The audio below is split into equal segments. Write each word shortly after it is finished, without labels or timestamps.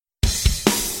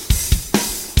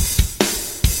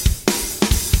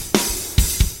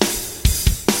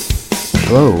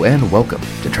Hello and welcome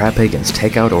to Traphagen's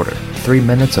Takeout Order. 3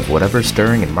 minutes of whatever's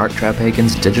stirring in Mark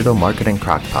Traphagen's digital marketing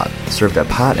crockpot, served up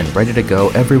hot and ready to go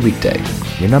every weekday.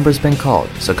 Your number's been called,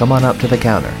 so come on up to the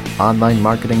counter. Online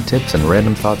marketing tips and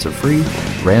random thoughts are free,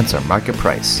 rants are market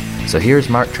price. So here's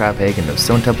Mark Traphagen of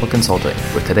Stone Temple Consulting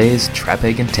with today's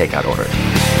Traphagen Takeout Order.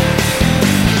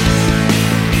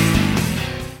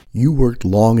 You worked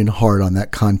long and hard on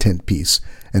that content piece,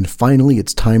 and finally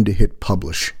it's time to hit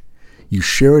publish. You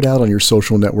share it out on your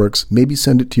social networks, maybe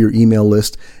send it to your email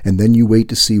list, and then you wait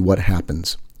to see what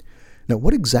happens. Now,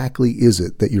 what exactly is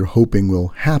it that you're hoping will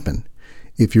happen?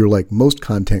 If you're like most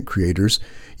content creators,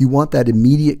 you want that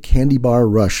immediate candy bar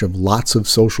rush of lots of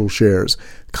social shares,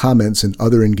 comments, and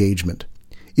other engagement.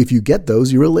 If you get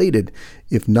those, you're elated.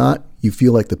 If not, you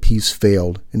feel like the piece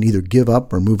failed and either give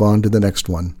up or move on to the next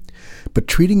one. But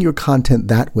treating your content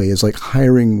that way is like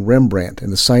hiring Rembrandt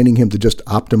and assigning him to just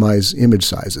optimize image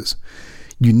sizes.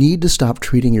 You need to stop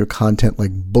treating your content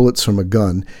like bullets from a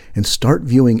gun and start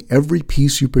viewing every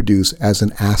piece you produce as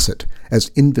an asset,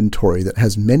 as inventory that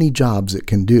has many jobs it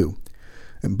can do.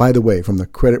 And by the way, from the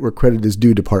credit where credit is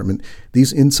due department,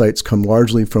 these insights come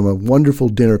largely from a wonderful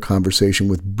dinner conversation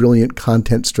with brilliant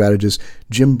content strategist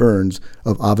Jim Burns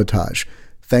of Avatage.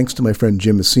 Thanks to my friend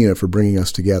Jim Messina for bringing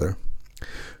us together.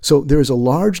 So there is a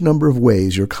large number of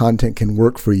ways your content can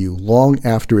work for you long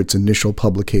after its initial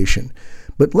publication.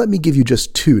 But let me give you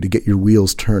just 2 to get your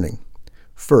wheels turning.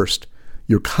 First,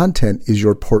 your content is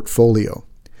your portfolio.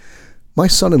 My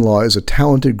son-in-law is a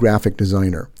talented graphic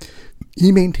designer.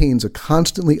 He maintains a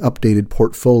constantly updated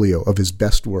portfolio of his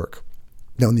best work.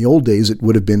 Now, in the old days, it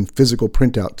would have been physical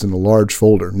printouts in a large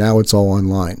folder. Now it's all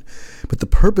online. But the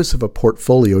purpose of a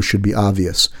portfolio should be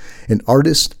obvious. An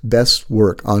artist's best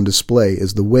work on display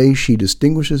is the way she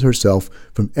distinguishes herself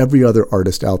from every other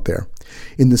artist out there.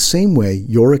 In the same way,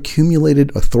 your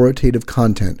accumulated authoritative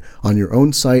content on your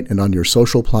own site and on your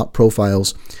social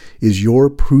profiles is your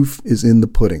proof is in the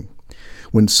pudding.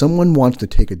 When someone wants to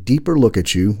take a deeper look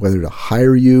at you, whether to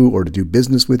hire you or to do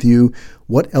business with you,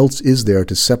 what else is there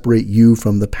to separate you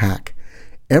from the pack?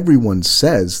 Everyone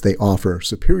says they offer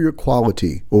superior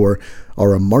quality or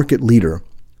are a market leader.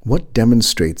 What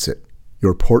demonstrates it?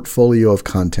 Your portfolio of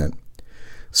content.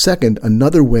 Second,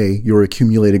 another way your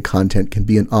accumulated content can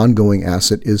be an ongoing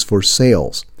asset is for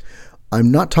sales.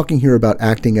 I'm not talking here about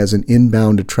acting as an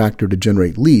inbound attractor to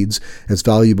generate leads, as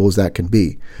valuable as that can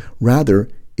be. Rather,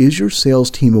 is your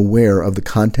sales team aware of the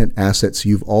content assets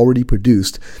you've already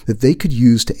produced that they could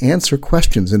use to answer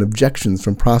questions and objections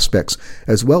from prospects,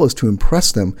 as well as to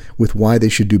impress them with why they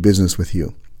should do business with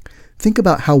you? Think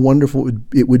about how wonderful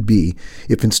it would be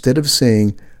if instead of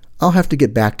saying, "I'll have to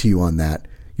get back to you on that,"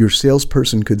 your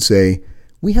salesperson could say,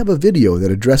 "We have a video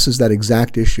that addresses that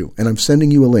exact issue, and I'm sending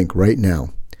you a link right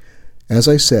now." As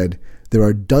I said, there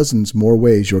are dozens more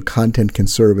ways your content can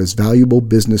serve as valuable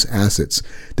business assets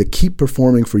that keep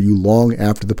performing for you long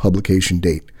after the publication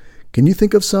date. Can you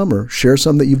think of some or share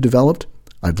some that you've developed?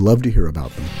 I'd love to hear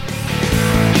about them.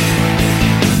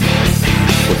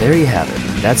 Well, there you have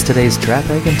it. That's today's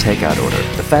Traphagen Takeout Order,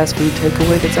 the fast food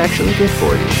takeaway that's actually good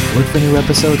for you. Look for new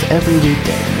episodes every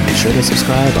weekday. Be sure to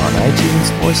subscribe on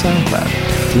iTunes or SoundCloud.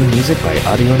 Theme music by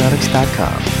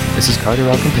Audionautics.com. This is Carter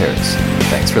Alcamperes.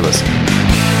 Thanks for listening.